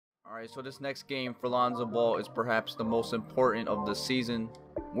Alright, so this next game for Lonzo Ball is perhaps the most important of the season.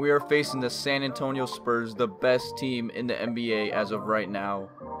 We are facing the San Antonio Spurs, the best team in the NBA as of right now.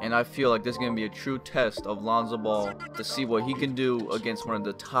 And I feel like this is going to be a true test of Lonzo Ball to see what he can do against one of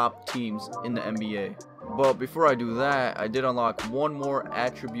the top teams in the NBA. But before I do that, I did unlock one more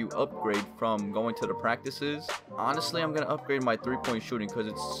attribute upgrade from going to the practices. Honestly, I'm going to upgrade my three-point shooting because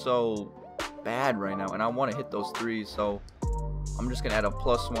it's so bad right now. And I want to hit those threes, so I'm just going to add a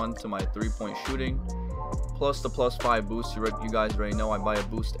 +1 to my three-point shooting. Plus the +5 boost. You guys already know I buy a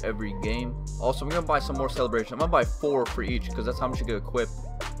boost every game. Also, I'm going to buy some more celebration. I'm going to buy 4 for each because that's how much you get equipped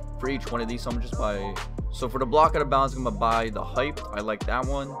for each one of these. So I'm just buy. So for the block out of bounds, I'm going to buy the hype. I like that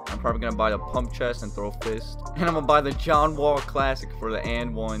one. I'm probably going to buy the pump chest and throw fist. And I'm going to buy the John Wall classic for the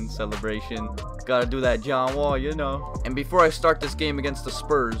and one celebration. Got to do that John Wall, you know. And before I start this game against the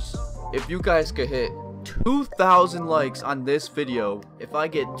Spurs, if you guys could hit 2,000 likes on this video, if I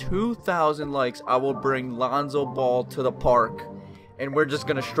get 2,000 likes, I will bring Lonzo Ball to the park and we're just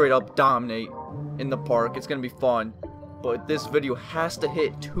gonna straight up dominate in the park. It's gonna be fun, but this video has to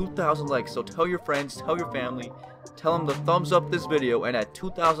hit 2,000 likes. So tell your friends, tell your family, tell them to thumbs up this video, and at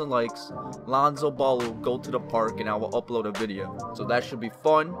 2,000 likes, Lonzo Ball will go to the park and I will upload a video. So that should be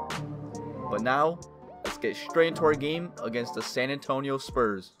fun. But now let's get straight into our game against the San Antonio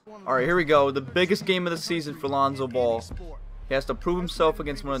Spurs. Alright, here we go. The biggest game of the season for Lonzo Ball. He has to prove himself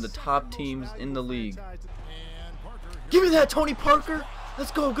against one of the top teams in the league. Give me that, Tony Parker!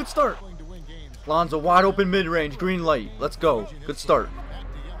 Let's go, good start. Lonzo wide open mid-range, green light. Let's go, good start.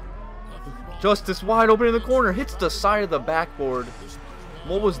 Justice wide open in the corner, hits the side of the backboard.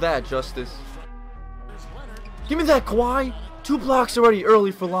 What was that, Justice? Give me that, Kawhi! 2 blocks already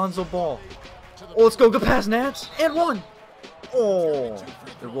early for Lonzo Ball. Oh, let's go. Good pass, Nance. And 1. Oh,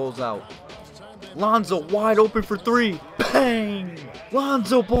 it rolls out. Lonzo wide open for 3. Bang!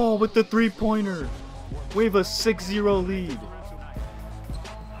 Lonzo Ball with the 3-pointer. We have a 6-0 lead.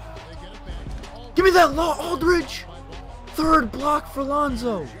 Give me that, Aldridge. 3rd block for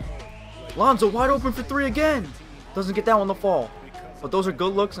Lonzo. Lonzo wide open for 3 again. Doesn't get that one to fall. But those are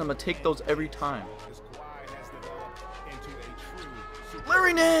good looks. I'm going to take those every time.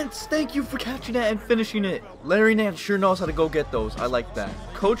 Larry Nance, thank you for catching that and finishing it. Larry Nance sure knows how to go get those. I like that.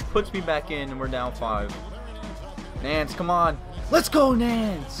 Coach puts me back in and we're down 5. Nance, come on. Let's go,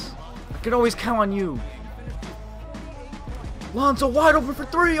 Nance. I can always count on you. Lonzo wide open for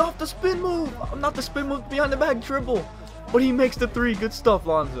 3 off the spin move. Not the spin move, behind the back dribble. But he makes the 3. Good stuff,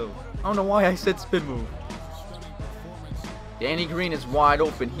 Lonzo. I don't know why I said spin move. Danny Green is wide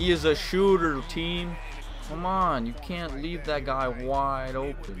open. He is a shooter, team. Come on, you can't leave that guy wide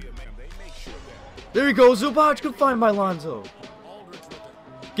open. There you go, Zubac, good find by Lonzo.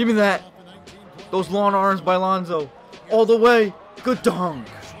 Give me that. Those long arms by Lonzo. All the way. Good dunk.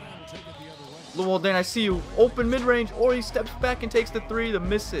 Llewellyn, I see you. Open mid-range, or he steps back and takes the 3 to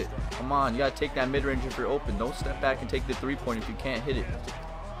miss it. Come on, you gotta take that mid-range if you're open. Don't step back and take the 3-point if you can't hit it.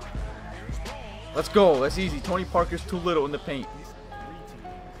 Let's go, that's easy. Tony Parker's too little in the paint.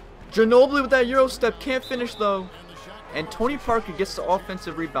 Ginobili with that Euro step, can't finish though. And Tony Parker gets the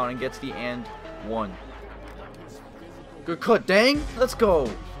offensive rebound and gets the and 1. Good cut, dang. Let's go.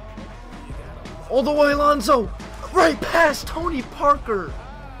 All the way, Lonzo. Right past Tony Parker.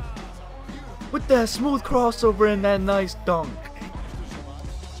 With that smooth crossover and that nice dunk.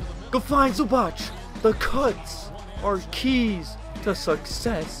 Go find Zubac. The cuts are keys to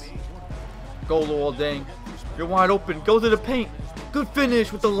success. Go, Llewellyn. You're wide open. Go to the paint. Good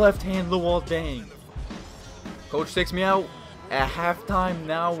finish with the left hand, Llewellyn. Coach takes me out at halftime.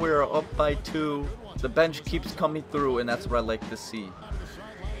 Now we're up by 2. The bench keeps coming through, and that's what I like to see.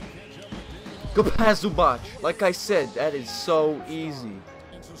 Go past Zubac. Like I said, that is so easy.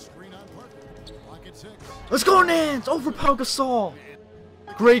 Let's go, Nance. Over Pau Gasol.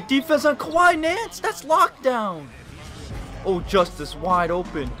 Great defense on Kawhi. Nance, that's lockdown. Oh, Justice wide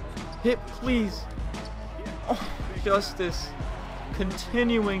open. Hit, please. Oh, Justice.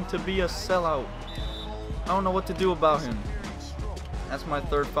 Continuing to be a sellout. I don't know what to do about him. That's my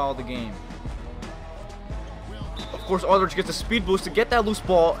 3rd foul of the game. Of course, Aldridge gets a speed boost to get that loose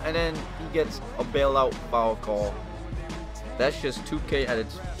ball, and then he gets a bailout foul call. That's just 2K at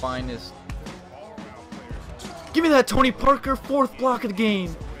its finest. Give me that, Tony Parker. 4th block of the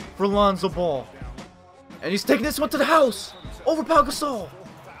game for Lonzo Ball. And he's taking this one to the house. Over Pau Gasol.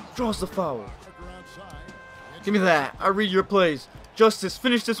 Draws the foul. Give me that. I read your plays. Justice,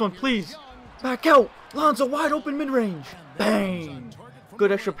 finish this one, please. Back out. Lonzo wide open mid-range. Bang.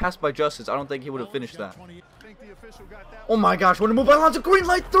 Good extra pass by Justice. I don't think he would have finished that. Oh my gosh, what a move by Lonzo. Green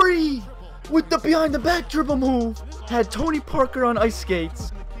light 3. With the behind the back dribble move. Had Tony Parker on ice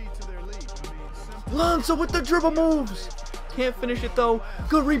skates. Lonzo with the dribble moves. Can't finish it though.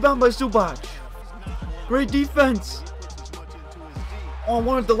 Good rebound by Zubac. Great defense. Oh, I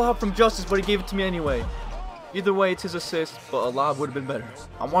wanted the lob from Justice, but he gave it to me anyway. Either way, it's his assist, but a lob would have been better.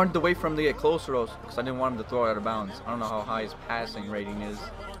 I wanted to wait for him to get closer because I didn't want him to throw it out of bounds. I don't know how high his passing rating is.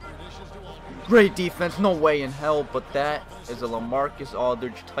 Great defense, no way in hell, but that is a LaMarcus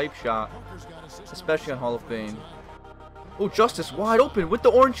Aldridge type shot, especially on Hall of Fame. Oh, Justice wide open with the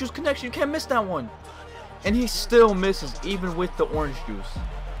orange juice connection. You can't miss that one. And he still misses even with the orange juice.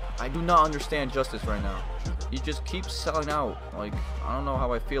 I do not understand Justice right now. He just keeps selling out. Like, I don't know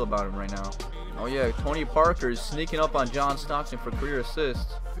how I feel about him right now. Oh yeah, Tony Parker is sneaking up on John Stockton for career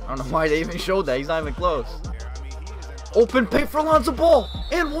assists. I don't know why they even showed that. He's not even close. Open paint for Lonzo Ball.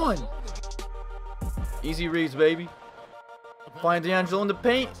 And one. Easy reads, baby. Find D'Angelo in the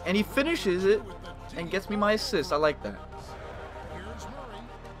paint, and he finishes it and gets me my assist. I like that.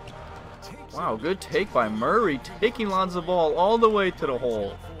 Wow, good take by Murray, taking Lonzo Ball all the way to the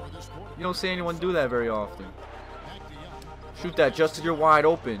hole. You don't see anyone do that very often. Shoot that just as you're wide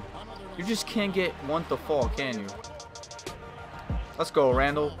open. You just can't get one to fall, can you? Let's go,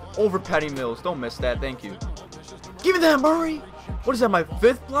 Randall. Over Patty Mills. Don't miss that. Thank you. Give me that, Murray. What is that, my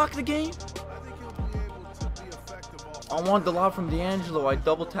 5th block of the game? I wanted the lob from D'Angelo. I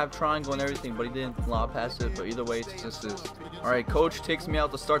double tap triangle and everything, but he didn't lob past it. But either way, it's an assist. Alright, coach takes me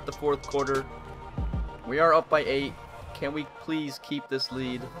out to start the 4th quarter. We are up by 8. Can we please keep this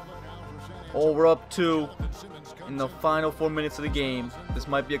lead? Oh, we're up 2 in the final 4 minutes of the game. This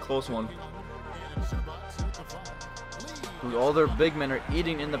might be a close one. All their big men are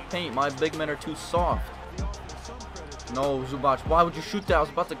eating in the paint. My big men are too soft. No, Zubac, why would you shoot that? I was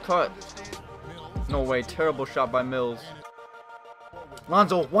about to cut. No way, terrible shot by Mills.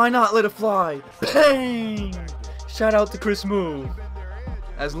 Lonzo, why not let it fly? Bang! Shout out to Chris Move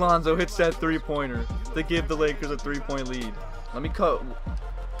as Lonzo hits that 3-pointer to give the Lakers a 3-point lead. Let me cut.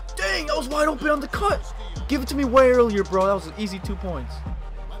 Dang, that was wide open on the cut. Give it to me way earlier, bro. That was an easy 2 points.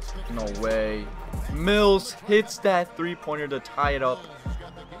 No way. Mills hits that 3-pointer to tie it up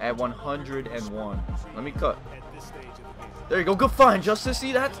at 101. Let me cut. There you go. Good find, Justice.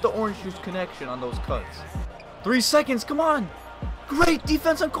 See, that's the orange juice connection on those cuts. 3 seconds. Come on. Great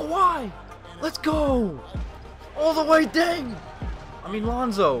defense on Kawhi. Let's go. All the way, dang. I mean,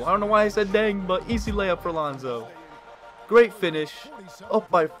 Lonzo. I don't know why I said dang, but easy layup for Lonzo. Great finish. Up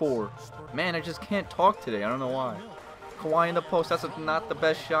by 4. Man, I just can't talk today. I don't know why. Kawhi in the post. That's not the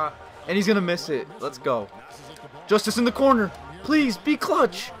best shot. And he's going to miss it. Let's go. Justice in the corner. Please, be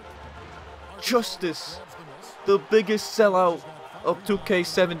clutch. Justice. The biggest sellout of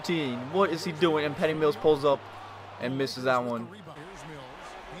 2K17. What is he doing? And Patty Mills pulls up and misses that one.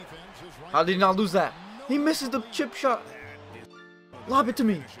 How did he not lose that? He misses the chip shot. Lob it to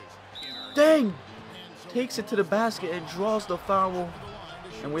me. Dang. Takes it to the basket and draws the foul.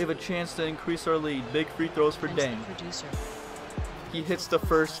 And we have a chance to increase our lead. Big free throws for Dang. He hits the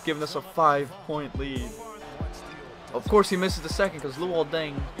first, giving us a 5-point lead. Of course he misses the second because Luol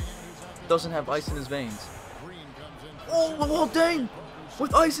Deng doesn't have ice in his veins. Oh, Luol Deng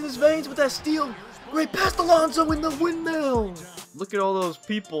with ice in his veins with that steal. Great pass to Lonzo in the windmill. Look at all those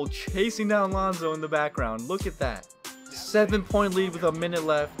people chasing down Lonzo in the background. Look at that. 7-point lead with a minute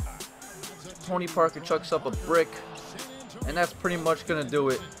left. Tony Parker chucks up a brick. And that's pretty much going to do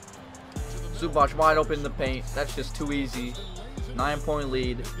it. Zubac wide open in the paint. That's just too easy. 9-point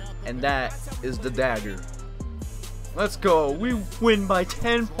lead. And that is the dagger. Let's go. We win by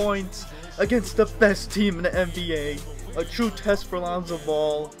 10 points against the best team in the NBA. A true test for Lonzo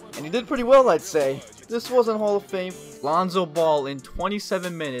Ball. And he did pretty well, I'd say. This wasn't Hall of Fame. Lonzo Ball in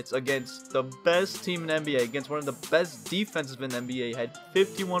 27 minutes against the best team in the NBA, against one of the best defenses in the NBA, had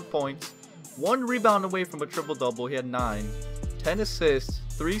 51 points, 1 rebound away from a triple-double. He had 9, 10 assists,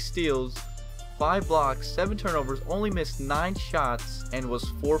 3 steals, 5 blocks, 7 turnovers, only missed 9 shots, and was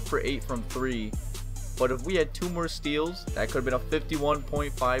 4 for 8 from 3. But if we had 2 more steals, that could have been a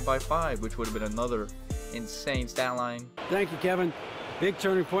 51.5 by 5, which would have been another insane stat line. Thank you, Kevin. Big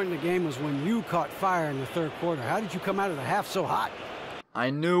turning point in the game was when you caught fire in the 3rd quarter. How did you come out of the half so hot? I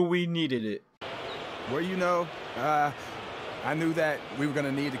knew we needed it. Well, you know, I knew that we were going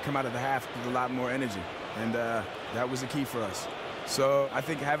to need to come out of the half with a lot more energy, and that was the key for us. So I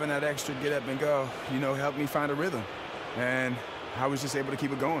think having that extra get up and go, you know, helped me find a rhythm, and I was just able to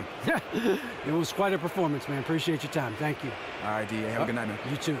keep it going. It was quite a performance, man. Appreciate your time. Thank you. All right, D.A. Have a good night, man.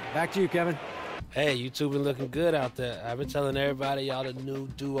 You too. Back to you, Kevin. Hey, you two been looking good out there. I've been telling everybody y'all the new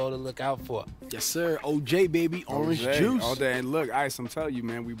duo to look out for. Yes, sir. OJ, baby. Orange juice. All day. And look, Ice, I'm telling you,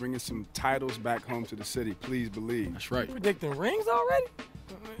 man, we bringing some titles back home to the city. Please believe. That's right. Predicting rings already?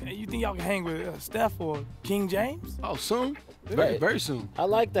 You think y'all can hang with Steph or King James? Oh, soon? Very, very soon. I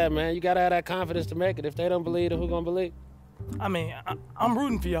like that, man. You got to have that confidence to make it. If they don't believe, then who going to believe? I mean, I'm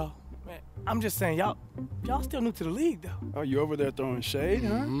rooting for y'all. Man, I'm just saying, y'all still new to the league, though. Oh, you over there throwing shade,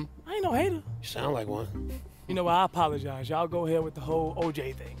 huh? I ain't no hater. You sound like one. You know what? I apologize. Y'all go ahead with the whole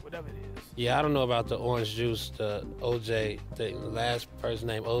OJ thing, whatever it is. Yeah, I don't know about the orange juice, the OJ thing. The last person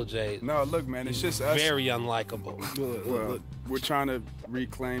named OJ. No, look, man, it's just us. Very unlikable. Well, we're trying to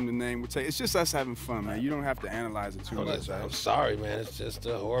reclaim the name. It's just us having fun, man. You don't have to analyze it too much. I'm sorry, man. It's just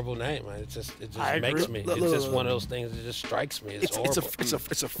a horrible name, man. It just I makes agree. me. Look, it's just look. one of those things that just strikes me. It's horrible.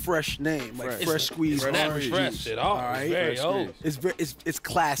 It's a fresh name, like Fresh. fresh squeezed It's not orange fresh juice. at all. All right? It's very old. It's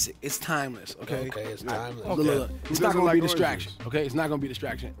classic. It's timeless. Okay. Okay, it's timeless. Look. It's Who not doesn't gonna like be a orange distraction. juice? Okay. It's not gonna be a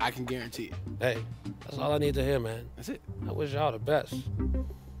distraction. I can guarantee it. Hey, that's all I need to hear, man. That's it. I wish y'all the best.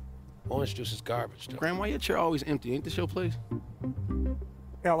 Orange juice is garbage, though. Graham, why your chair always empty? Ain't this your place? I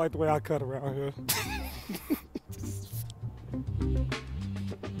don't like the way I cut around here.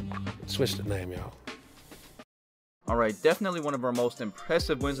 Switch the name, y'all. Alright, definitely one of our most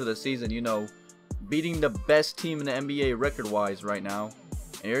impressive wins of the season, you know, beating the best team in the NBA record-wise right now.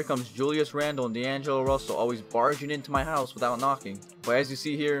 And here comes Julius Randle and D'Angelo Russell always barging into my house without knocking. But as you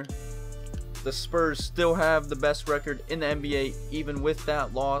see here, the Spurs still have the best record in the NBA even with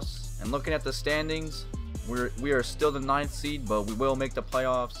that loss. And looking at the standings, we are still the 9th seed, but we will make the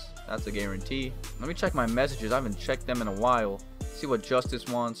playoffs. That's a guarantee. Let me check my messages. I haven't checked them in a while. See what Justice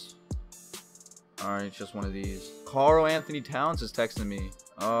wants. Alright, it's just one of these. Carl Anthony Towns is texting me.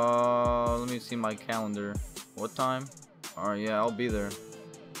 Let me see my calendar. What time? Alright, yeah, I'll be there.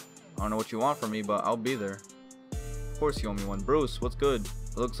 I don't know what you want from me, but I'll be there. Of course you owe me one. Bruce, what's good?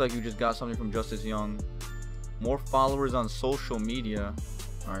 It looks like you just got something from Justice Young. More followers on social media.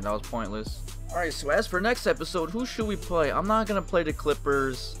 Alright, that was pointless. Alright, so as for next episode, who should we play? I'm not going to play the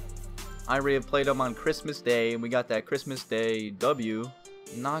Clippers. I already played them on Christmas Day, and we got that Christmas Day W.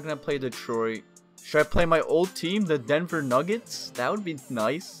 I'm not going to play Detroit. Should I play my old team, the Denver Nuggets? That would be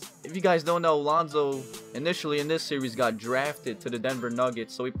nice. If you guys don't know, Lonzo initially in this series got drafted to the Denver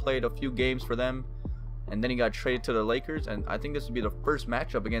Nuggets, so he played a few games for them. And then he got traded to the Lakers, and I think this would be the first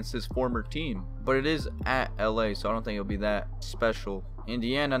matchup against his former team. But it is at LA, so I don't think it'll be that special.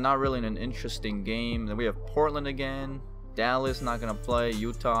 Indiana, not really an interesting game. Then we have Portland again. Dallas, not gonna play.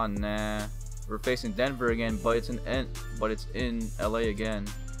 Utah, nah. We're facing Denver again, but it's in LA again.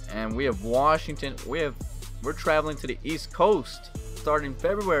 And we have Washington. We're traveling to the East Coast starting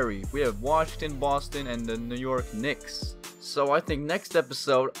February. We have Washington, Boston, and the New York Knicks. So I think next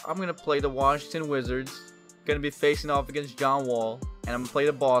episode, I'm going to play the Washington Wizards. Going to be facing off against John Wall. And I'm going to play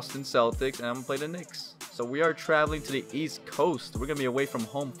the Boston Celtics. And I'm going to play the Knicks. So we are traveling to the East Coast. We're going to be away from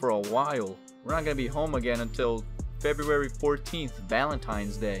home for a while. We're not going to be home again until February 14th,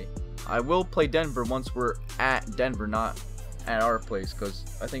 Valentine's Day. I will play Denver once we're at Denver, not at our place. Because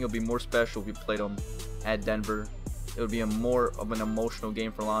I think it'll be more special if we played them at Denver. It would be more of an emotional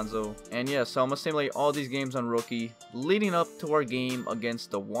game for Lonzo. And yeah, so I'm going to simulate all these games on Rookie leading up to our game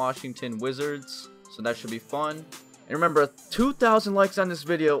against the Washington Wizards. So that should be fun. And remember, 2,000 likes on this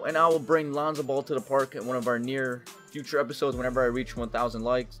video and I will bring Lonzo Ball to the park in one of our near future episodes whenever I reach 1,000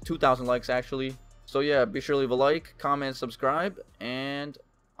 likes. 2,000 likes actually. So yeah, be sure to leave a like, comment, subscribe, and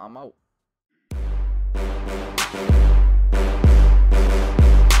I'm out.